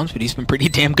 3 rounds, but he's been pretty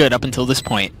damn good up until this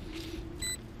point.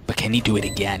 But can he do it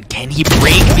again? Can he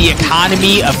break the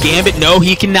economy of Gambit? No,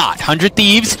 he cannot. 100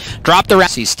 Thieves drop the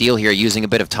round. See Steel here using a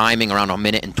bit of timing, around 1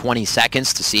 minute and 20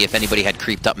 seconds, to see if anybody had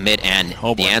creeped up mid, and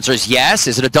the answer is yes.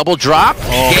 Is it a double drop?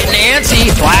 Getting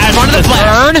antsy. Flash in front of the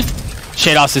burn.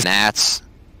 Sheydos is Nats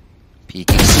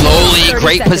peeking slowly.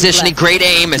 Great positioning, great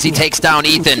aim as he takes down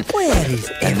Ethan.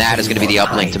 And that is going to be the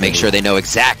uplink to make sure they know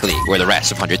exactly where the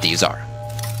rest of 100 Thieves are.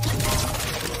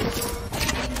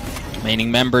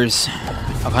 remaining members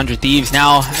of 100 Thieves.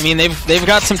 Now, I mean, they've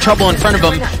got some trouble in front of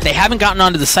them. They haven't gotten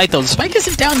onto the site, though. The spike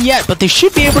isn't down yet, but they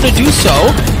should be able to do so.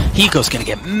 Hiko's going to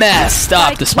get messed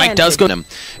up. The spike does go to him.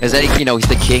 Is that, you know, he's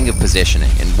the king of positioning.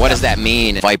 And what does that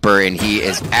mean? Viper, and he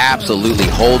is absolutely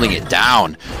holding it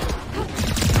down.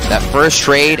 That first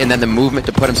trade and then the movement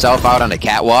to put himself out on a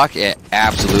catwalk, it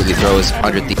absolutely throws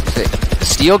 100 Thieves.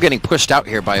 Steel getting pushed out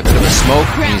here by a bit of a smoke.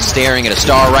 He's staring at a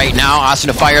star right now.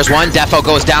 Asuna fires one. Defo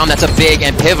goes down. That's a big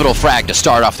and pivotal frag to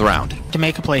start off the round. To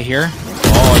make a play here.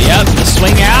 Oh, yep. The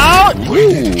swing out.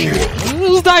 Ooh. It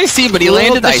was dicey, but he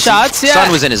landed the shots. Yeah.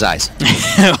 Sun was in his eyes.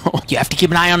 You have to keep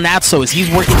an eye on that, so as he's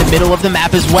working the middle of the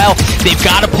map as well. They've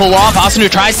got to pull off. Asuna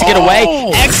tries to get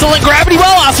away. Excellent gravity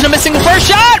well. Asuna missing the first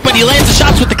shot, but he lands the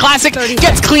shots with the classic.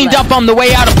 Gets cleaned up on the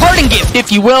way out. A parting gift,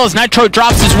 if you will, as Nitro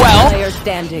drops as well.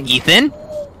 Ethan.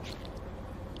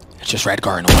 It's just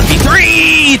Redgar in a 1v3.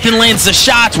 Ethan lands the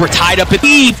shots. We're tied up at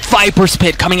the Viper's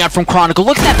Pit coming out from Chronicle.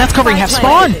 Look at that. That's covering half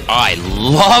spawn. I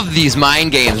love these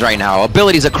mind games right now.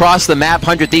 Abilities across the map.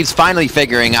 100 Thieves finally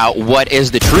figuring out what is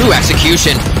the true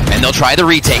execution, and they'll try the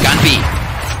retake on B.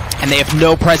 And they have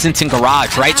no presence in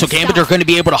Garage, right? So Gambit are going to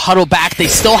be able to huddle back. They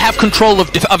still have control of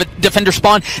a defender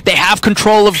spawn. They have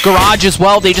control of Garage as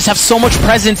well. They just have so much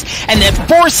presence, and that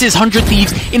forces 100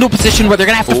 Thieves into a position where they're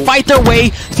going to have to fight their way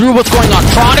through what's going on.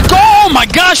 Chronicle! Oh my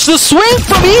gosh, the swing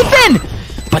from Ethan!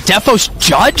 But Defo's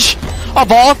judge,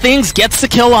 of all things, gets the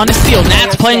kill on his steal.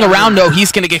 Nat's playing around, though.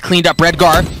 He's going to get cleaned up.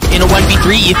 Redgar in a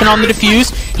 1v3. Ethan on the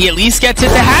defuse. He at least gets it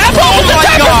to half. Oh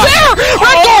my god! There!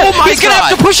 Redgar! He's going to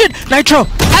have to push it. Nitro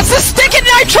has the stick, and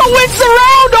Nitro wins the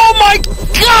round! Oh my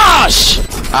gosh!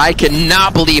 I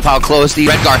cannot believe how close the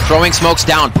Redgar throwing smokes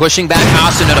down, pushing back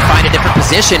Asuna to find a different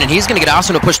position, and he's going to get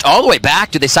Asuna pushed all the way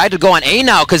back to decide to go on A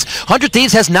now, because 100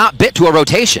 Thieves has not bit to a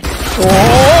rotation.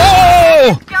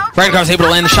 Oh! Redgar's able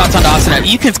to land the shots onto Asuna.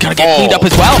 Ethan's going to get cleaned up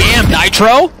as well. Damn,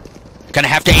 Nitro going to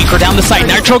have to anchor down the site.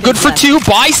 Nitro good for 2,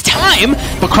 buys time,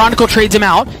 but Chronicle trades him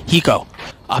out. Hiko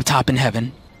up top in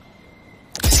heaven.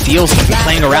 Steel's going to be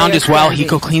playing around as well.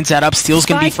 Hiko cleans that up. Steel's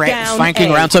going to be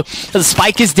flanking around. So the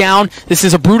spike is down. This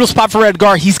is a brutal spot for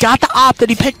Redgar. He's got the op that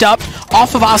he picked up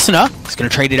off of Asuna. He's going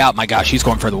to trade it out. My gosh, he's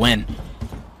going for the win.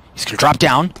 He's going to drop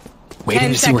down, waiting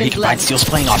to see where he can find. Steel's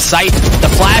playing off site.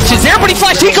 The flash is there, but he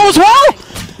flashed Hiko as well.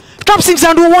 Drops things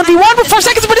down to a 1v1 with 4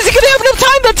 seconds, but is he going to have enough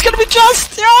time? That's going to be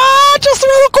just around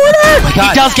the corner.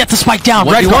 He does get the spike down.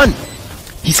 Redgar.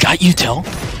 He's got util.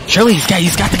 Surely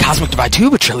he's got the Cosmic Divide too,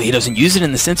 but surely he doesn't use it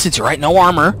in this instance. You're right, no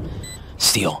armor.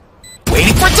 Steel.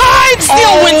 Waiting for time!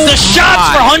 Steel wins the shots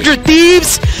for 100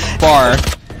 Thieves! Far.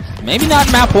 Maybe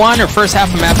not map 1 or first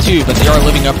half of map 2, but they are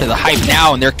living up to the hype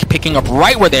now, and they're picking up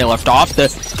right where they left off. The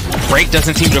break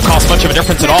doesn't seem to have caused much of a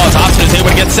difference at all, as Asuna is able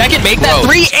to get second, make that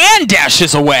 3, and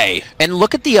dashes away. And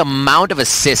look at the amount of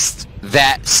assists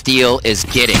that Steel is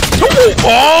getting.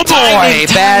 Oh boy!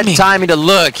 Bad timing to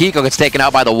look. Hiko gets taken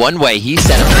out by the one-way. He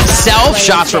set up himself.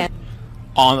 Shots from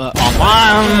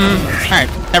Alright,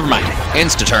 never mind.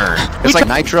 Insta-turn. It's like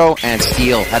Nitro and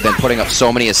Steel have been putting up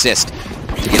so many assists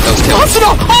to get those kills.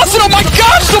 Asuna, my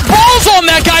gosh, the balls on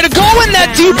that guy to go in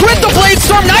that deep with the Blade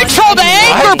Storm. Nitro, the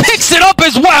anchor, picks it up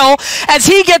as well as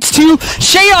he gets to.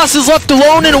 Sheydos is left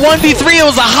alone in a 1v3. It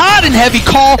was a hot and heavy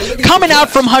call coming out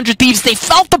from 100 Thieves. They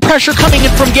felt the pressure coming in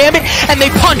from Gambit, and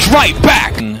they punch right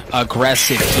back.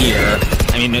 Aggressive here.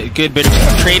 I mean, a good bit of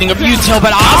trading of util,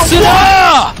 but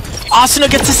Asuna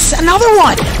gets another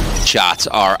one. Shots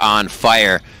are on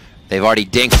fire. They've already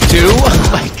dinked 2.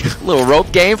 Like a little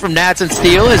rope game from Nats and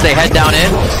Steel as they head down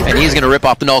in. And he's going to rip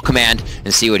off the null command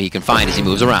and see what he can find as he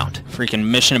moves around. Freaking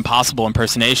Mission Impossible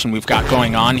impersonation we've got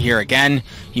going on here. Again,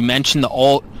 you mentioned the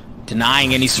ult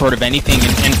denying any sort of anything.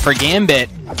 And for Gambit,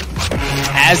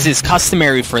 as is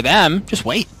customary for them, just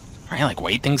wait. Right? Like,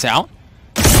 wait things out.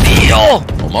 Steel!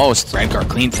 Almost. Redgar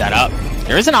cleans that up.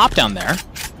 There is an op down there.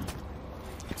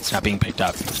 It's not being picked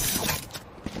up.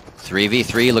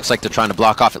 3v3, looks like they're trying to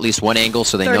block off at least one angle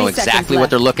so they know exactly what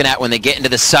they're looking at when they get into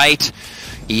the site.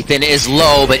 Ethan is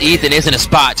low, but Ethan is in a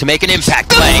spot to make an impact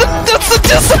play. That's the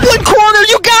discipline corner!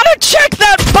 You gotta check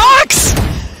that box!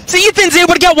 So Ethan's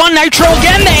able to get one Nitro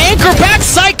again. The anchor back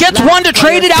site gets one to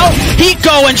trade it out.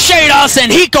 Hiko and Sheydos,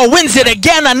 and Hiko wins it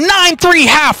again. A 9-3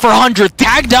 half for 100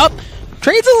 tagged up.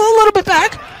 Trades a little bit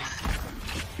back.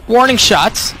 Warning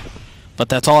shots. But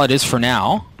that's all it is for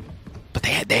now. But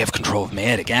they have control of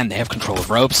mid. Again, they have control of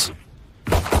ropes.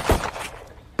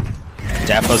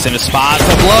 Defo's in a spot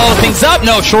to blow things up.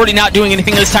 No, Shorty not doing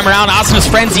anything this time around. Asuna's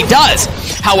frenzy does.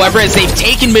 However, as they've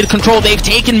taken mid control, they've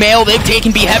taken male, they've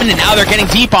taken B heaven, and now they're getting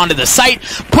deep onto the site.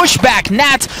 Push back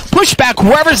Nats, push back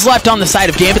whoever's left on the side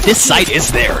of Gambit. This site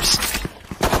is theirs.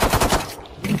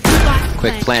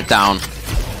 Quick plant down.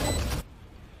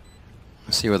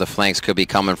 Let's see where the flanks could be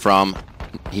coming from.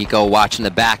 Hiko watching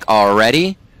the back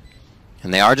already.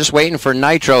 And they are just waiting for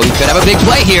Nitro. He could have a big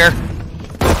play here.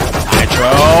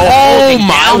 Oh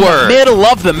my word. Middle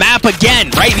of the map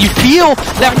again, right? You feel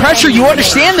that pressure. You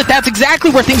understand that that's exactly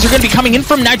where things are going to be coming in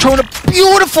from. Nitro in a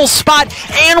beautiful spot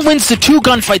and wins the 2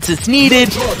 gunfights it's needed.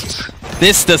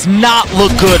 This does not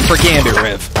look good for Gambit,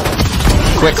 Riv.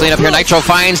 Quick cleanup here. Nitro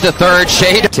finds the 3rd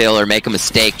shade. Taylor make a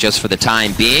mistake just for the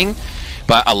time being.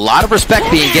 But a lot of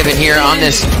respect being given here on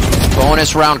this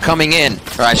bonus round coming in.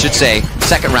 Or I should say,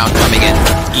 2nd round coming in.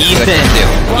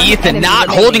 Ethan not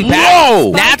holding back.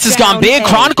 Whoa! Nats has gone big.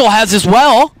 Chronicle has as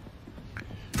well.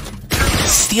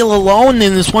 Steal alone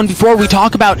in this one before we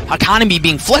talk about economy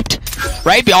being flipped,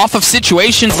 right? Off of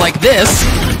situations like this.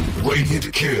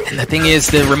 And the thing is,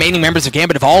 the remaining members of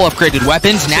Gambit have all upgraded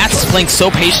weapons. Nats is playing so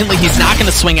patiently, he's not going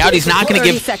to swing out. He's not going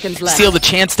to give Steal the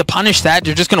chance to punish that.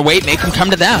 They're just going to wait, make him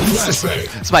come to them.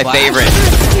 That's my favorite.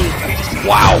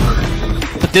 Wow.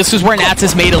 But this is where Nats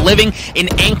has made a living in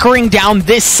anchoring down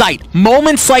this site.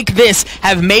 Moments like this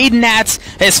have made Nats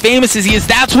as famous as he is.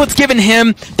 That's what's given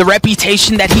him the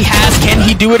reputation that he has. Can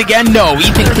he do it again? No.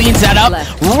 Ethan cleans that up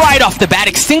right off the bat,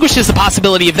 extinguishes the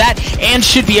possibility of that, and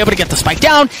should be able to get the spike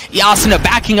down. Asuna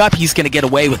backing up. He's going to get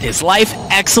away with his life.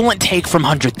 Excellent take from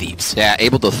 100 Thieves. Yeah,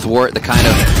 able to thwart the kind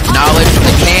of knowledge from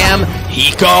the cam.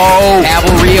 Hiko!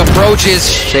 Cavalry approaches.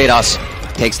 Sheydos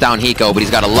takes down Hiko, but he's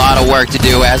got a lot of work to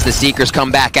do as the Seekers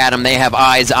come back at him. They have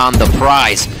eyes on the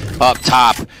prize. Up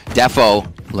top, Defo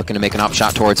looking to make an up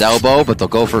shot towards elbow, but they'll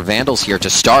go for Vandals here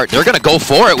to start. They're going to go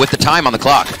for it with the time on the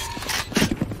clock.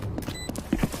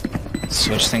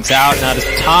 Switch things out, not a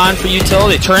ton for util.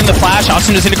 They turn the flash.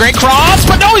 Asuna's in a great cross,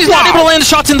 but no, he's not able to land the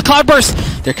shots in the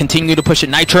cloudburst. They're continuing to push it.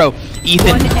 Nitro,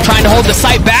 Ethan trying to hold the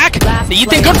site back.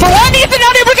 Ethan good for 1. Ethan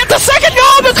not able to get the second.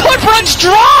 No, the clip runs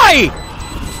dry.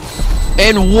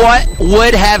 And what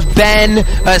would have been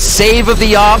a save of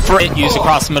the off for used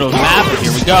across the middle of the map. But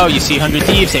here we go. You see 100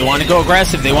 Thieves. They want to go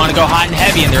aggressive. They want to go hot and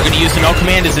heavy, and they're going to use the no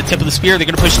command as the tip of the spear. They're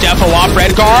going to push Defo off.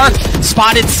 Redgar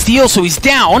spotted Steal, so he's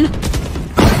down.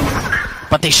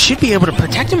 But they should be able to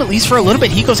protect him at least for a little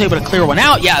bit. Hiko's able to clear one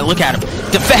out. Yeah, look at him.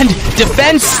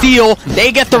 Defend Steal.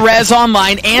 They get the res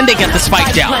online, and they get the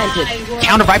spike down.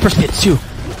 Counter Viper's pits, too.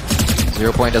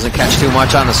 0 point doesn't catch too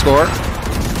much on the score.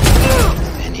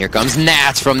 Here comes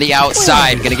Nats from the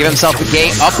outside. Gonna give himself a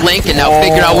gate, uplink, and now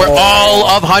figure out where all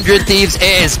of 100 Thieves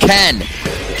is. Can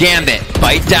Gambit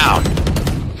bite down?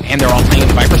 And they're all playing in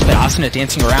the Viper's pit. Asuna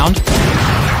dancing around.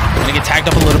 Gonna get tagged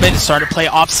up a little bit and start to play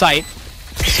off-site.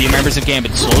 See members of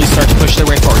Gambit slowly start to push their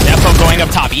way forward. Defo going up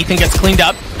top. Ethan gets cleaned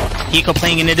up. Hiko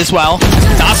playing in it as well.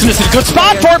 Asuna's in a good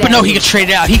spot for it, but no, he gets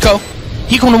traded out. Hiko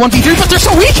in a 1v3, but they're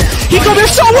so weak! Hiko, they're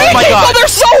so weak! Hiko, they're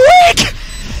so weak!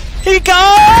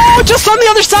 Hiko! Just on the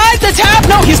other side, the tap!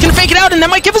 No, he's gonna fake it out, and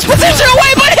that might give his position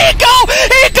away, but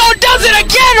Hiko does it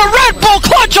again! A Red Bull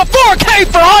clutch of 4K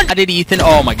for 100! How did Ethan?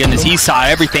 Oh my goodness, he saw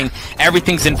everything.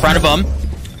 Everything's in front of him.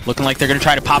 Looking like they're gonna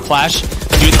try to pop flash.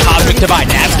 Do the Cosmic Divide.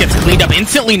 Nats gets cleaned up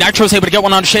instantly. Nitro's able to get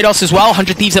one on Sheydos as well.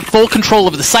 100 Thieves have full control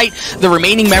of the site. The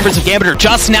remaining members of Gambit are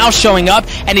just now showing up,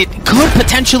 and it could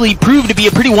potentially prove to be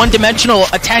a pretty one-dimensional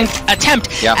attempt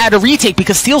at a retake,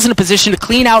 because Steel's in a position to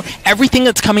clean out everything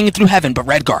that's coming in through heaven, but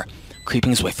Redgar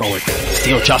creeping his way forward.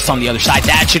 Steel just on the other side.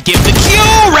 That should give the Q!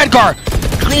 Redgar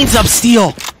cleans up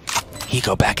Steel.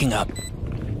 Hiko backing up.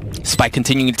 Spike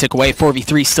continuing to tick away.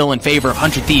 4v3 still in favor of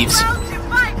 100 Thieves,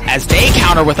 as they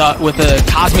counter with a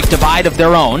Cosmic Divide of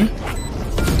their own.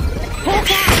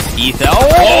 Etho.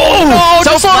 Oh,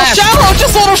 just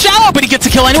a little shallow, but he gets a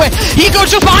kill anyway. Hiko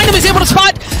just behind him is able to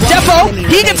spot Defo.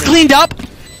 He gets cleaned up.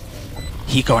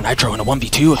 Hiko and Nitro in a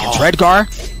 1v2 against Redgar.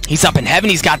 He's up in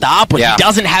heaven. He's got the op, but he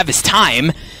doesn't have his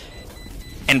time.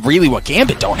 And really what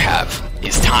Gambit don't have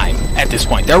is time at this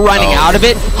point. They're running out of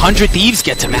it. 100 Thieves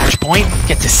get to match point,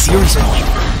 get to series point.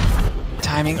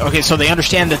 Timing. Okay, so they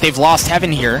understand that they've lost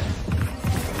heaven here,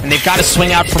 and they've got to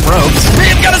swing out from ropes.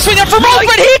 They've got to swing out from ropes,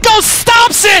 but Hiko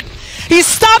stops it! He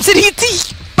stops it! He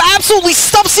absolutely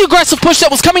stops the aggressive push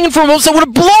that was coming in from ropes that would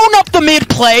have blown up the mid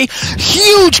play.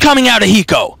 Huge coming out of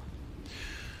Hiko.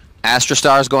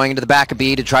 Astrastar's going into the back of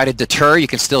B to try to deter. You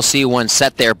can still see one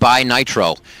set there by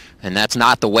Nitro. And that's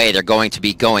not the way they're going to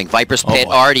be going. Viper's Pit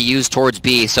already used towards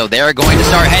B, so they're going to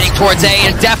start heading towards A,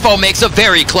 and Defo makes a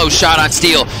very close shot on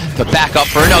Steel to back up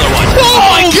for another one. Oh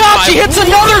my gosh, he hits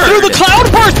another through the cloud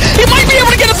burst! He might be able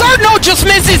to get a third! No, just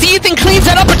misses! Ethan cleans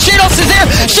that up, but Sheydos is there!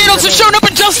 Sheydos has shown up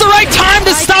at just the right time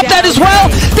to stop that as well!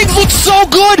 Things look so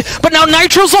good, but now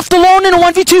Nitro's left alone in a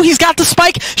 1v2, he's got the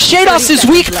spike, Sheydos is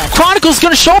weak, Chronicle's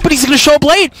gonna show up, but he's gonna show up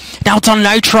late! Now it's on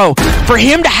Nitro. For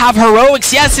him to have heroics,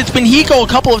 yes, it's been Hiko a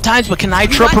couple of times, but can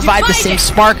Nitro provide the same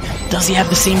spark? Does he have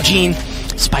the same gene?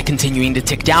 Spike continuing to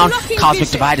tick down. Cosmic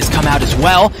Divide has come out as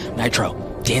well. Nitro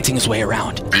dancing his way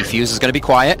around. Defuse is going to be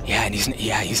quiet. Yeah, and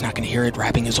he's not going to hear it,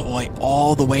 wrapping his way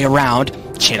all the way around.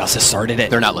 Sheydos has started it.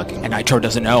 They're not looking. And Nitro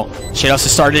doesn't know. Sheydos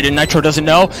has started it, and Nitro doesn't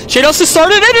know. Sheydos has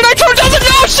started it, and Nitro doesn't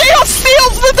know! Sheydos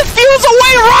steals the defuse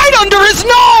away right under his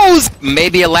nose!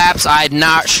 Maybe a lapse, I'm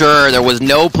not sure. There was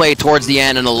no play towards the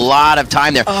end and a lot of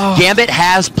time there. Gambit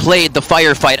has played the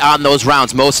firefight on those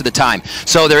rounds most of the time.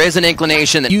 So there is an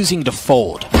inclination that... Using to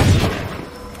fold.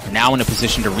 Now in a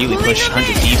position to really push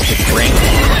 100 Thieves to the brink.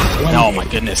 Oh my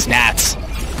goodness, Nats.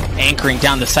 Anchoring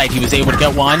down the site, he was able to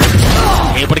get one.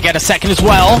 Able to get a second as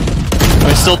well.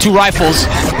 There's still 2 rifles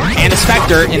and a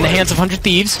Spectre in the hands of 100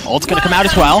 Thieves. Ult's gonna come out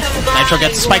as well. Nitro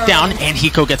gets the spike down, and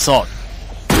Hiko gets ult.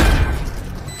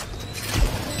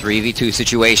 3v2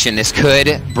 situation. This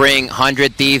could bring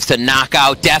 100 Thieves to knock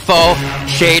out Defo.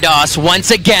 Sheydos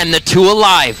once again, the 2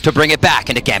 alive to bring it back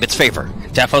into Gambit's favor.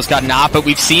 Defo's got an op, but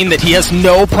we've seen that he has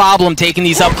no problem taking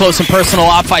these up close and personal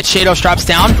op fights. Sheydos drops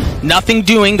down, nothing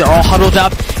doing. They're all huddled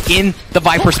up in the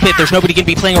Viper's Pit. There's nobody going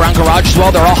to be playing around Garage as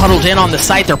well. They're all huddled in on the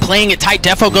site. They're playing it tight.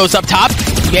 Defo goes up top.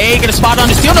 Yay, get a spot on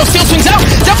the Steel. No, Steel swings out.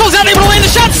 Defo's not able to land the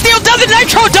shot. Steel does it.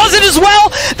 Nitro does it as well.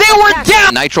 They were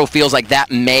down. Nitro feels like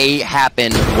that may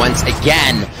happen once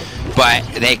again, but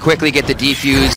they quickly get the defuse.